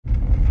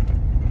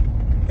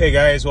Hey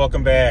guys,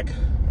 welcome back.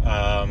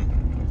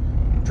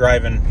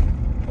 Driving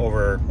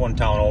one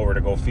town over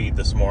to go feed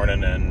this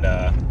morning, and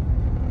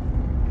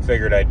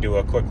figured I'd do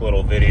a quick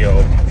little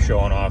video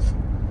showing off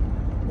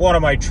one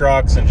of my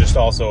trucks and just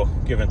also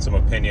giving some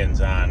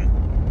opinions on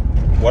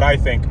what I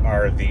think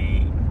are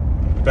the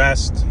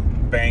best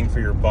bang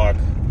for your buck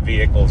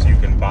vehicles you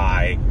can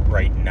buy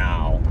right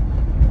now.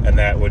 And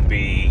that would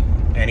be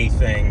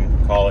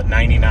anything, call it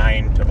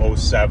 99 to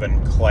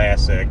 07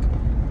 classic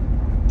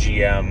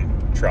GM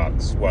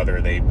trucks, whether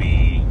they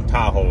be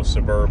Tahoe,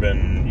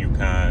 Suburban,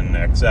 Yukon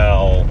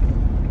XL,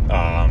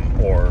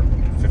 or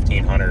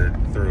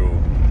 1500 through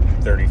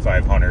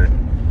 3500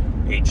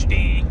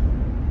 HD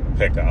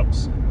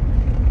pickups.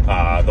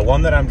 The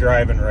one that I'm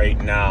driving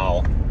right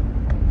now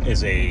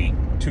is a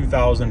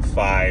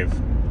 2005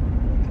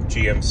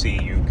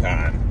 GMC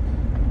Yukon.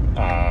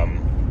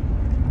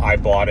 I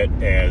bought it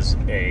as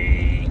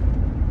I'm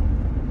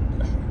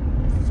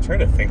trying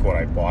to think what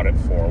I bought it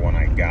for when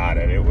I got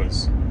it. It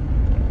was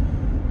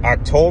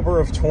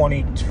October of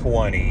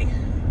 2020.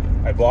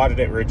 I bought it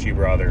at Ritchie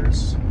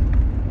Brothers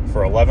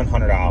for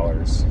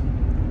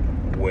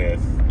 $1,100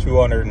 with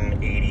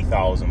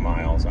 280,000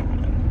 miles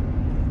on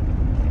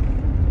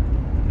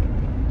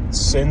it.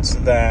 Since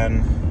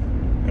then,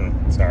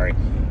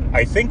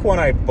 I think when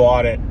I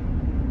bought it,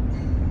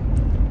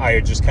 I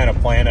had just kind of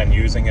planned on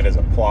using it as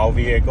a plow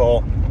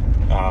vehicle,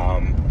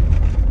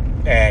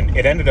 and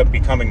it ended up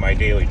becoming my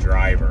daily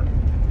driver.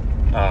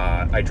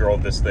 I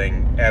drove this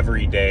thing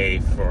every day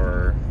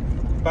for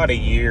about a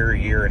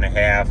year and a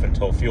half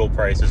until fuel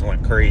prices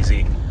went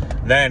crazy.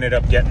 Then I ended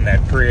up getting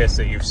that Prius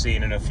that you've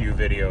seen in a few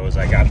videos.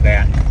 I got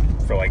that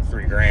for like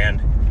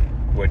 $3,000,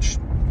 which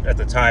at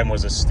the time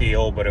was a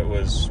steal, but it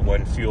was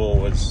when fuel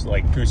was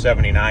like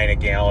 $2.79 a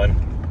gallon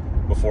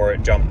before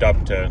it jumped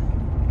up to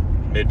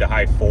mid to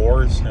high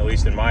fours, at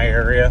least in my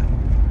area.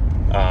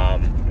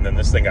 And then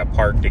this thing got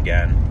parked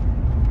again.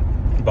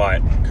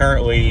 But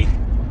currently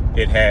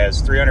it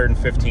has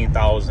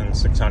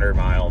 315,600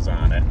 miles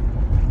on it.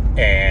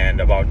 And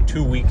about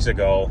 2 weeks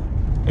ago,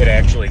 it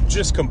actually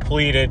just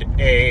completed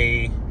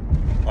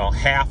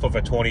half of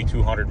a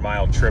 2,200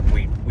 mile trip.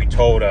 We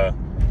towed a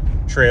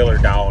trailer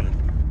down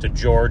to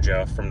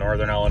Georgia from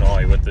Northern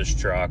Illinois with this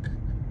truck,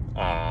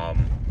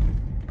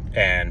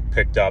 and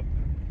picked up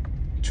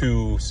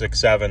two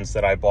 6.7s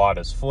that I bought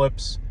as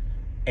flips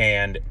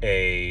and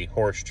a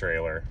horse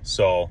trailer.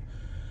 So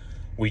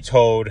we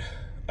towed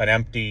an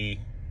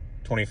empty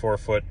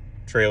 24-foot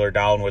trailer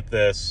down with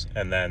this,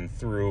 and then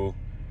threw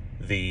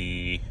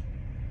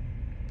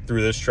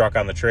this truck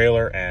on the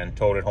trailer and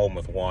towed it home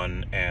with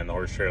one and the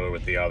horse trailer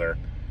with the other.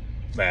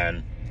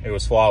 Man, it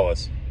was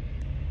flawless.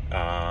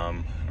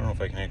 I don't know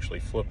if I can actually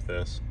flip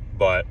this,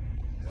 but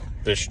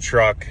this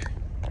truck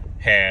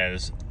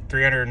has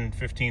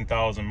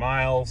 315,000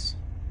 miles,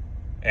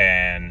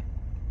 and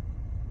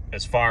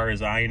as far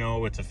as I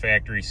know, it's a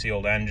factory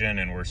sealed engine,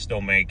 and we're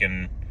still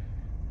making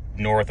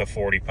north of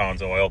 40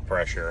 pounds of oil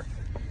pressure.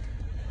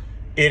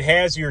 It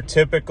has your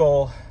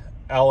typical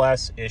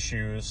LS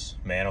issues,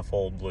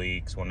 manifold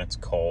leaks when it's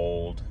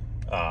cold,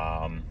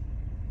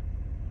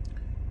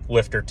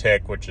 lifter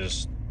tick, which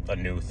is a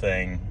new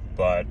thing,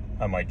 but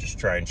I might just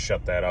try and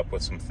shut that up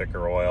with some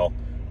thicker oil.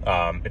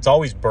 It's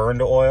always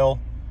burned oil.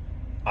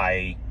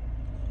 I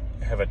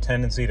have a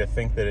tendency to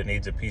think that it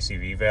needs a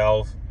PCV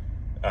valve.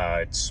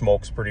 It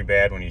smokes pretty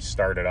bad when you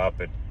start it up.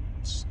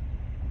 It's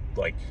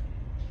like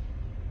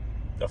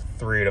a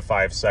 3 to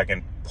 5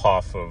 second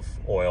puff of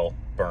oil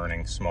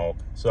burning smoke.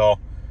 So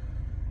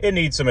it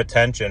needs some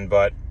attention,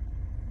 but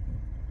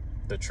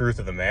the truth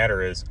of the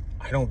matter is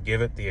I don't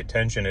give it the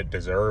attention it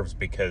deserves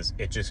because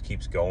it just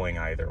keeps going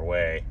either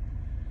way.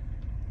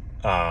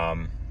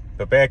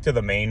 But back to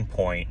the main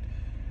point.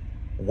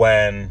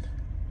 When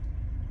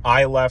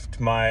I left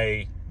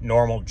my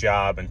normal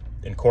job and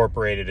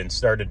incorporated and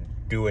started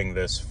doing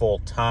this full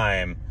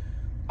time,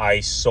 I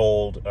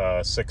sold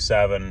a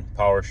 6.7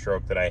 Power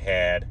Stroke that I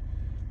had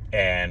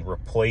and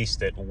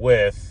replaced it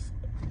with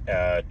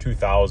a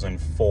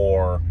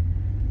 2004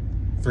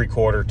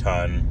 3/4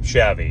 ton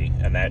Chevy,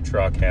 and that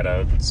truck had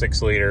a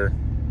 6-liter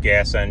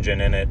gas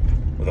engine in it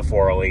with a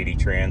 4L80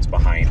 trans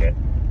behind it.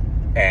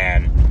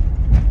 And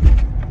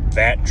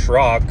that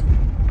truck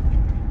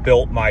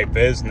built my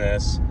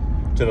business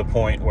to the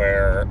point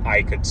where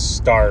I could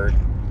start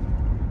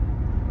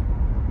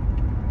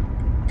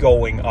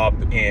going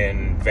up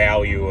in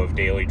value of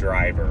daily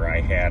driver.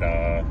 I had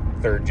a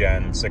 3rd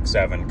gen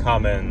 6.7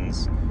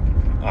 Cummins.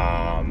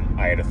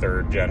 I had a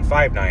 3rd gen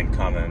 5.9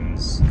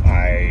 Cummins.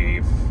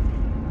 I've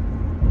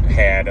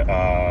had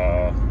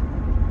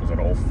was it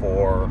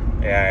 04?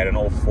 Yeah, I had an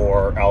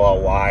 04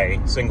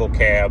 LLY single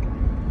cab.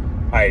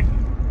 I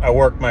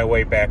worked my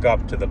way back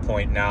up to the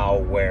point now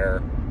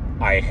where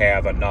I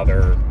have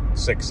another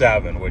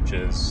 6.7, which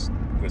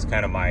was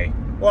kind of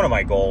one of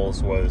my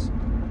goals was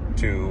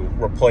to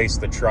replace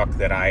the truck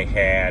that I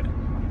had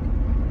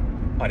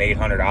an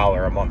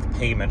 $800 a month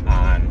payment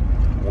on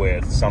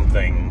with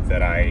something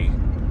that I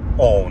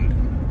owned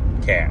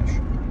cash.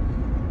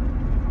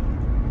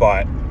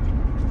 But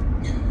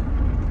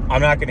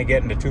I'm not going to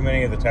get into too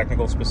many of the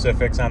technical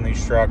specifics on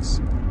these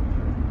trucks.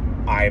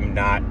 I'm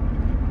not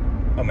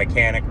a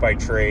mechanic by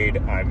trade.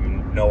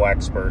 I'm no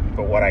expert.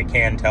 But what I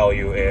can tell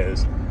you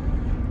is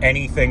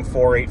anything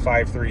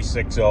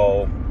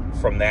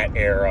 4.85360 from that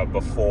era,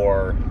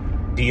 before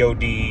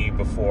DOD,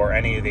 before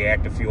any of the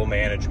active fuel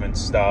management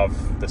stuff,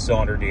 the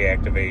cylinder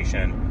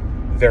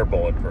deactivation, they're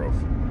bulletproof.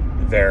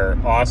 They're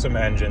awesome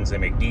engines. They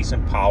make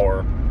decent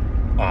power.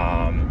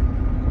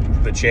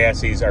 The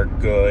chassis are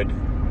good.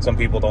 Some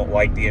people don't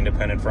like the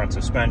independent front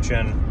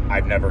suspension.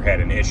 I've never had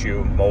an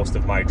issue. Most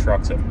of my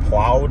trucks have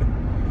plowed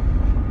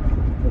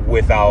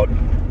without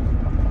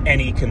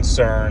any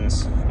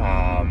concerns.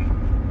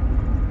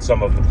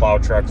 Some of the plow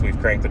trucks we've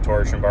cranked the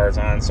torsion bars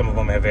on. Some of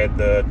them have had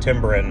the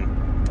Timbren.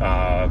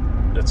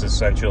 That's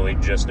essentially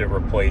just, it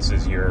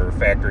replaces your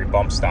factory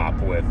bump stop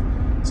with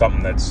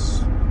something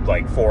that's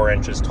like 4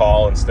 inches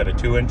tall instead of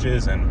 2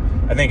 inches.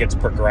 And I think it's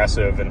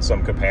progressive in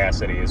some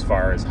capacity as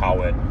far as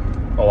how it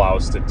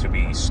allows it to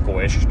be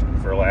squished,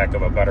 for lack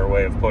of a better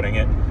way of putting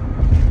it.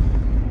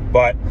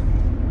 But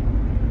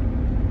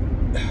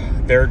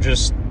they're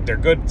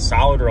good,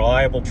 solid,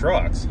 reliable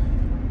trucks.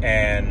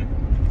 And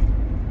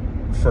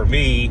for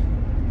me,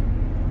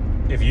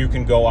 if you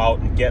can go out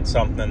and get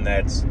something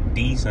that's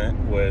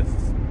decent with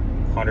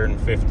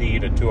 150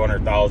 to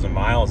 200,000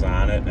 miles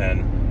on it,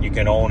 and you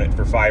can own it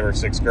for $5 or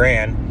 $6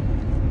 grand,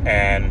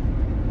 and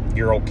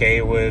you're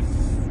okay with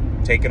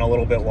taking a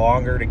little bit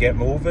longer to get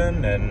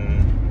moving and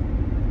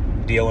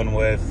dealing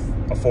with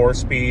a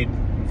 4-speed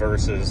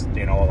versus,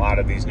 you know, a lot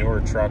of these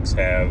newer trucks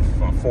have,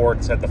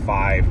 Ford's had the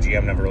 5,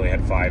 GM never really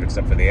had 5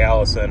 except for the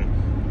Allison.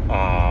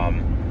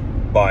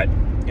 But,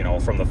 you know,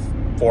 from the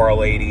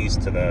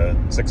 4L80s to the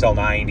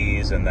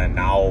 6L90s, and then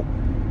now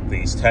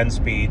these 10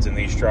 speeds in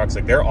these trucks,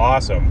 like, they're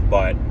awesome,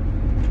 but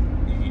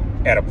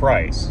at a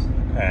price.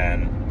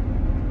 And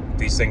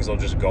these things will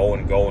just go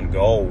and go and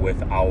go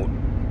without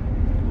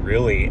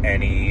really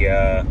any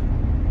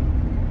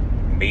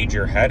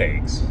major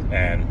headaches.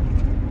 And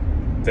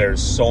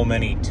there's so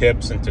many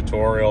tips and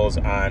tutorials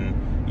on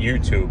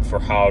YouTube for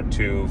how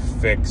to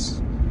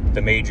fix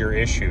the major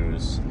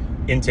issues.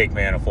 Intake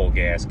manifold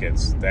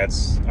gaskets,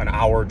 that's an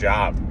hour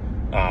job.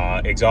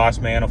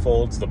 Exhaust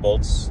manifolds, the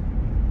bolts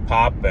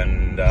pop,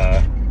 and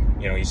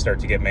you know, you start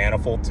to get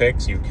manifold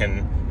ticks. You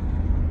can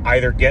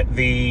either get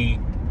the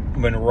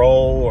Monroe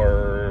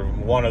or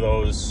one of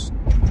those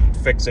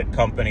fix-it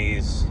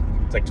companies.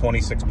 It's like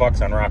 26 bucks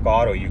on Rock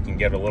Auto. You can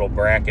get a little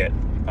bracket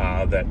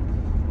that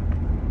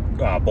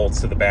bolts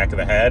to the back of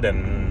the head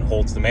and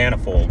holds the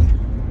manifold.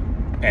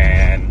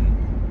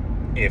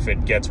 And if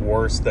it gets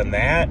worse than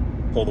that,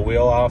 pull the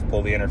wheel off,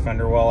 pull the inner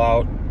fender well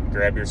out,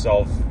 grab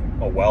yourself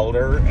a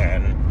welder,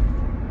 and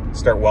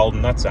start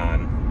welding nuts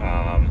on.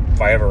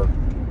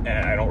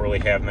 I don't really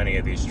have many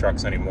of these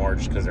trucks anymore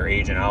just because they're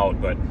aging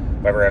out, but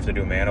if I ever have to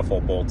do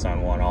manifold bolts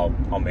on one,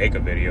 I'll make a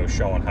video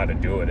showing how to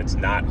do it. It's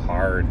not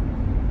hard,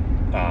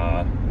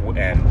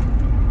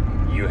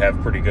 and you have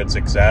pretty good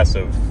success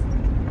of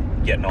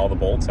getting all the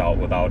bolts out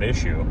without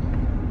issue.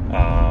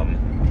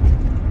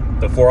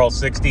 The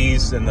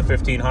 4L60s and the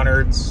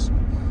 1500s,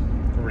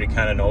 everybody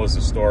kind of knows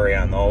the story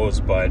on those,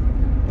 but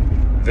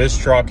this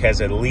truck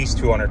has at least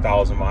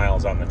 200,000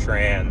 miles on the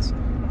trans.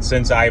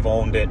 Since I've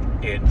owned it,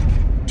 it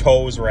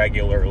tows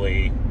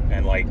regularly,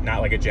 and like,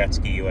 not like a jet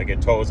ski, like it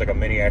tows like a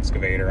mini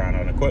excavator on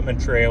an equipment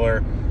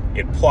trailer.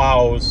 It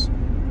plows,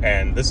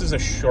 and this is a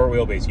short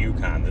wheelbase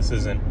Yukon. This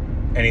isn't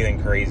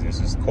anything crazy. This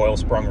is coil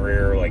sprung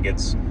rear. Like,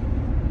 it's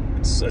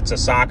a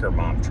soccer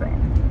mom truck,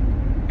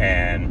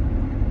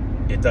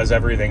 and it does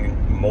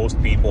everything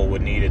most people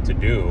would need it to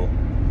do.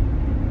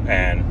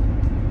 And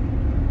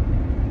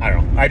I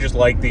don't know, I just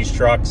like these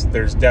trucks.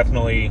 There's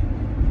definitely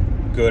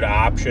good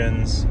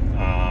options.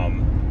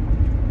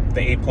 The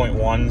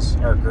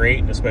 8.1s are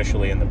great,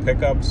 especially in the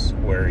pickups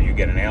where you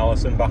get an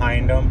Allison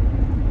behind them.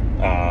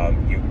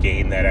 You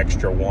gain that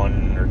extra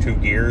 1 or 2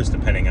 gears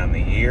depending on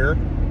the year.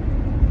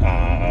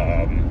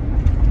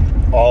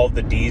 All of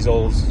the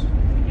diesels,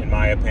 in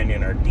my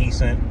opinion, are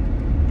decent.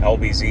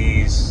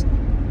 LBZs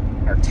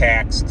are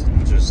taxed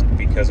just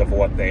because of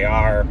what they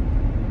are.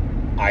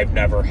 I've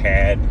never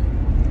had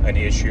an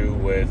issue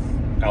with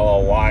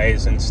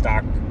LLYs in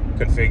stock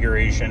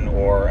configuration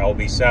or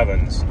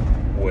LB7s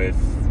with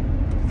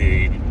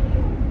the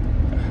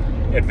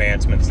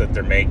advancements that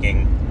they're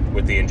making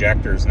with the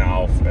injectors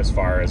now as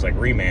far as like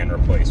reman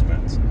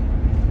replacements.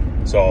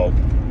 So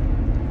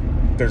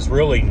there's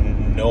really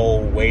no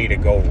way to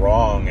go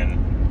wrong, and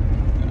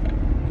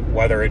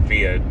whether it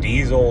be a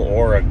diesel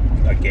or a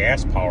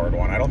gas powered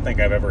one, I don't think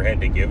I've ever had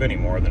to give any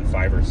more than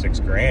 $5 or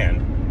 $6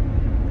 grand,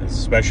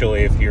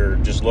 especially if you're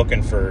just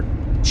looking for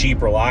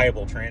cheap,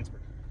 reliable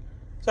transport.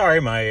 Sorry,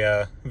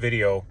 my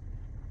video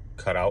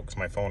cut out because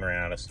my phone ran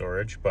out of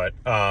storage, but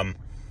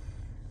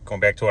going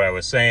back to what I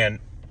was saying,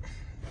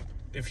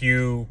 if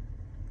you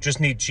just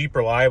need cheap,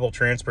 reliable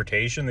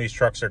transportation, these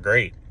trucks are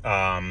great.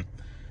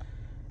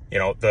 You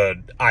know,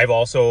 I've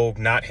also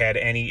not had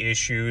any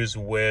issues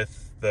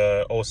with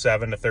the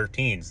 07 to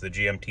 13s, the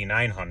GMT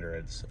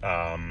 900s.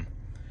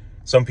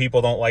 Some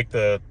people don't like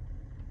the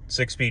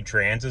 6-speed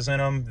transes in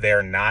them.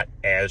 They're not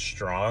as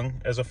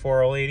strong as a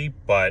 4L80,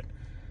 but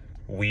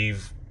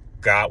we've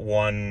got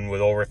one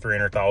with over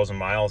 300,000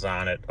 miles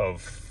on it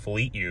of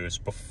fleet use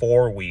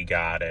before we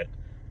got it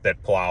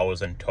that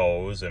plows and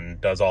tows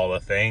and does all the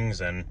things,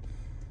 and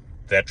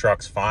that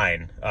truck's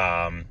fine.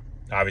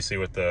 Obviously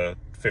with the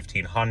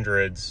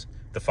 1500s,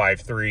 the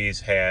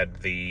 5.3s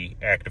had the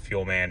active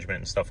fuel management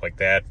and stuff like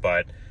that,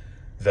 but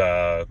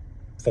the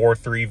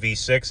 4.3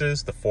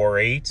 V6s, the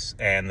 4.8s,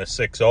 and the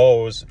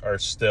 6.0s are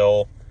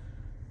still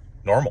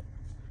normal,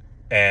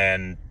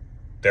 and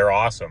they're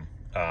awesome.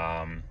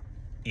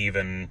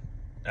 Even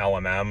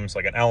LMMs,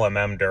 like an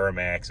LMM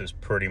Duramax is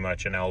pretty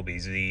much an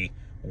LBZ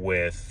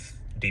with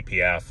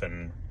DPF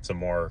and some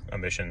more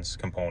emissions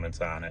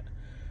components on it.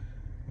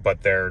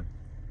 But they're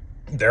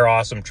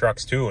awesome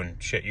trucks too, and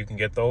shit, you can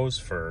get those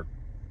for,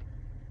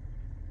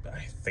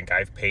 I think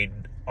I've paid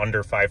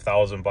under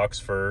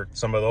 $5,000 for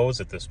some of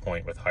those at this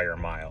point with higher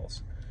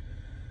miles.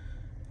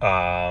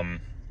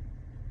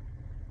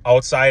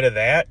 Outside of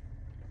that,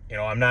 you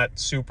know, I'm not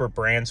super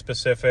brand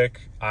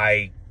specific.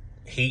 I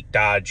hate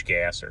Dodge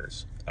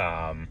gassers.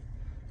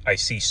 I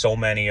see so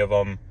many of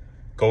them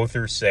go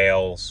through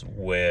sales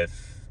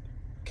with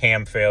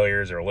cam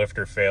failures or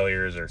lifter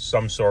failures or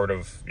some sort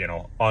of, you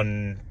know,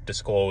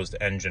 undisclosed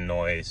engine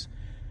noise.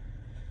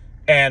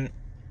 And,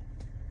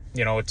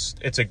 you know,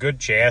 it's a good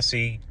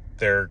chassis.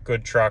 They're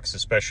good trucks,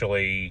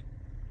 especially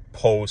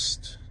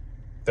post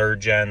third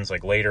gens,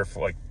 like later,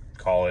 like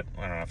call it,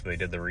 I don't know if they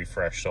did the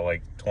refresh, so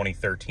like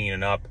 2013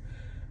 and up,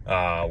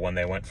 when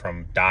they went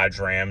from Dodge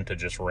Ram to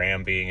just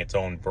Ram being its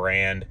own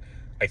brand.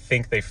 I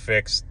think they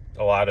fixed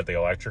a lot of the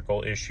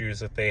electrical issues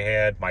that they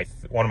had.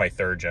 One of my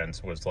third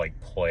gens was like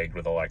plagued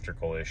with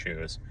electrical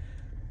issues.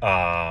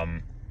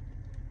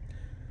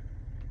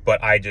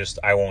 But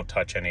I won't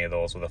touch any of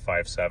those with a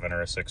 5.7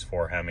 or a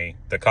 6.4 Hemi.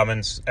 The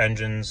Cummins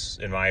engines,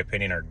 in my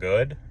opinion, are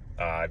good.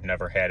 I've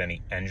never had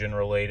any engine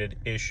related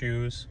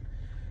issues.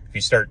 If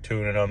you start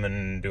tuning them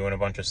and doing a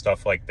bunch of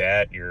stuff like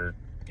that, you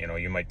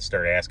might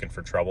start asking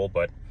for trouble,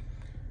 but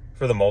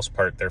for the most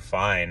part, they're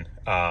fine.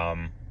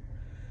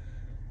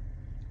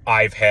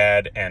 I've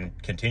had and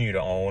continue to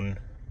own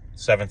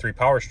 7.3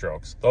 Power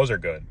Strokes. Those are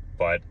good,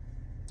 but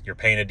you're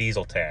paying a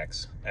diesel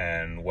tax,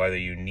 and whether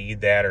you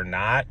need that or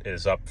not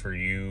is up for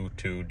you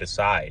to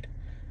decide.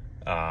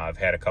 I've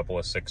had a couple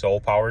of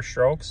 6.0 Power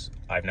Strokes.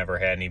 I've never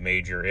had any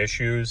major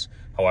issues.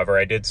 However,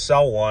 I did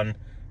sell one,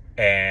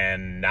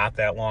 and not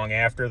that long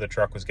after, the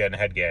truck was getting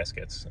head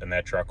gaskets, and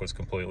that truck was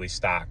completely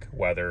stock.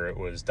 Whether it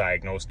was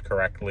diagnosed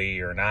correctly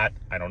or not,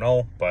 I don't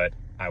know, but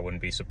I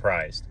wouldn't be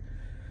surprised.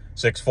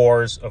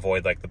 6.4s,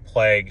 avoid like the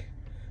plague.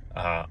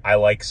 I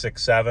like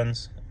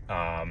 6.7s.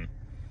 I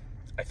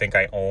think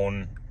I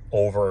own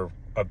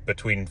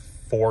between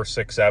 4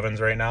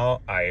 6.7s right now.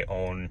 I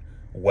own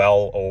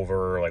well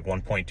over like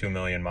 1.2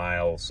 million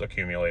miles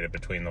accumulated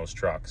between those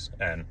trucks,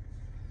 and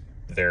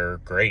they're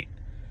great.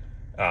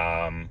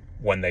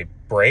 When they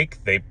break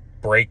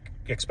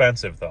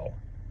expensive though.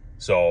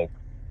 So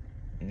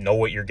know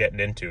what you're getting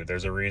into.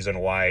 There's a reason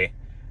why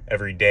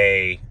every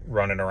day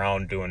running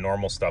around doing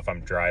normal stuff,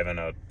 I'm driving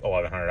a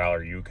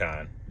 $1,100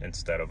 Yukon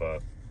instead of a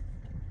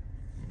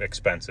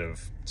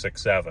expensive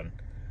 6.7.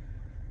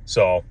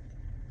 So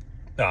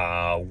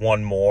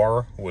one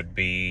more would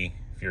be,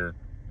 if you're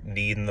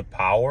needing the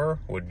power,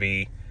 would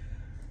be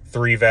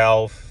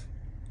 3-valve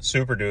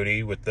Super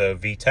Duty with the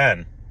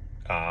V10.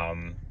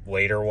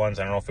 Later ones,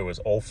 I don't know if it was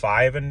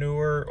 05 and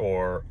newer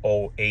or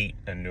 08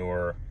 and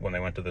newer when they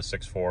went to the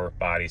 6.4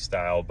 body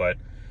style, but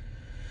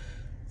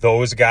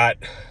those got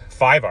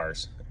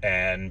 5Rs,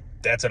 and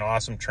that's an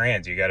awesome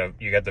trans. You got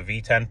the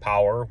V10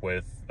 power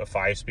with a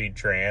 5-speed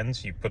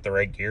trans. You put the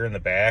right gear in the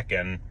back,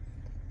 and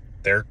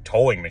they're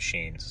towing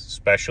machines,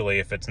 especially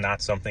if it's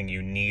not something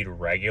you need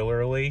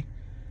regularly.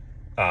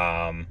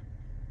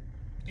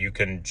 You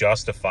can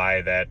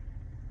justify that.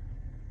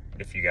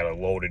 If you got a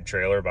loaded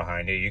trailer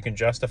behind you, you can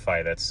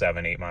justify that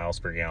 7-8 miles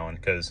per gallon,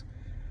 because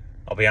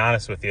I'll be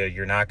honest with you,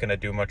 you're not going to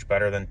do much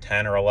better than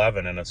 10 or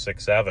 11 in a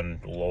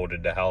 6.7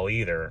 loaded to hell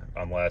either,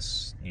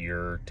 unless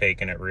you're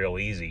taking it real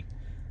easy.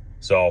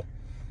 So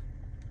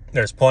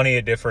there's plenty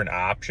of different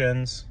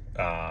options.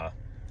 I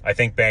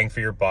think bang for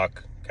your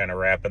buck, kind of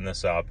wrapping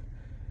this up,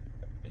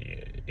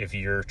 if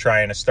you're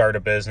trying to start a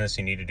business,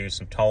 you need to do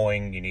some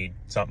towing, you need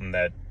something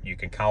that you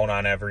can count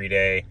on every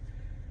day.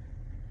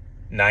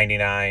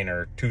 99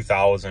 or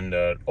 2000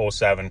 to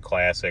 07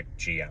 Classic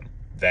GM.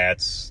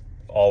 That's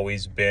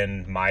always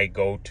been my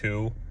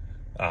go-to.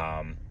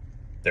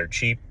 They're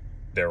cheap,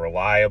 they're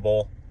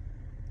reliable,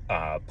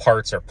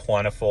 parts are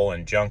plentiful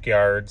in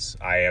junkyards.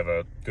 I have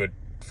a good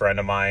friend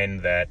of mine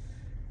that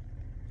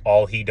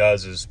all he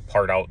does is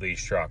part out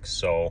these trucks.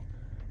 So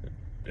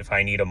if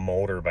I need a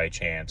motor by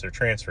chance or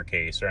transfer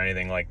case or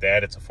anything like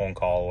that, it's a phone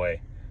call away.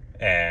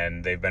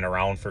 And they've been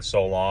around for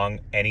so long,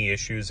 any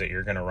issues that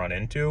you're going to run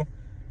into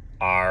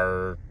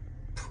are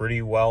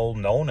pretty well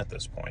known at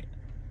this point.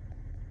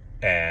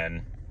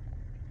 And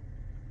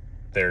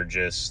they're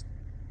just,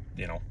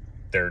 you know,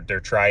 they're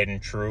tried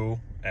and true,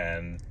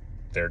 and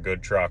they're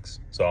good trucks.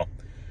 So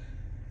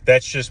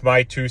that's just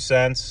my 2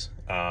 cents.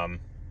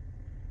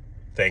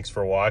 Thanks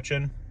for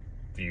watching.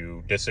 If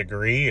you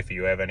disagree, if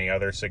you have any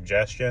other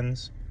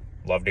suggestions,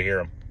 love to hear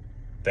them.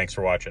 Thanks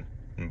for watching,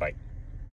 and bye.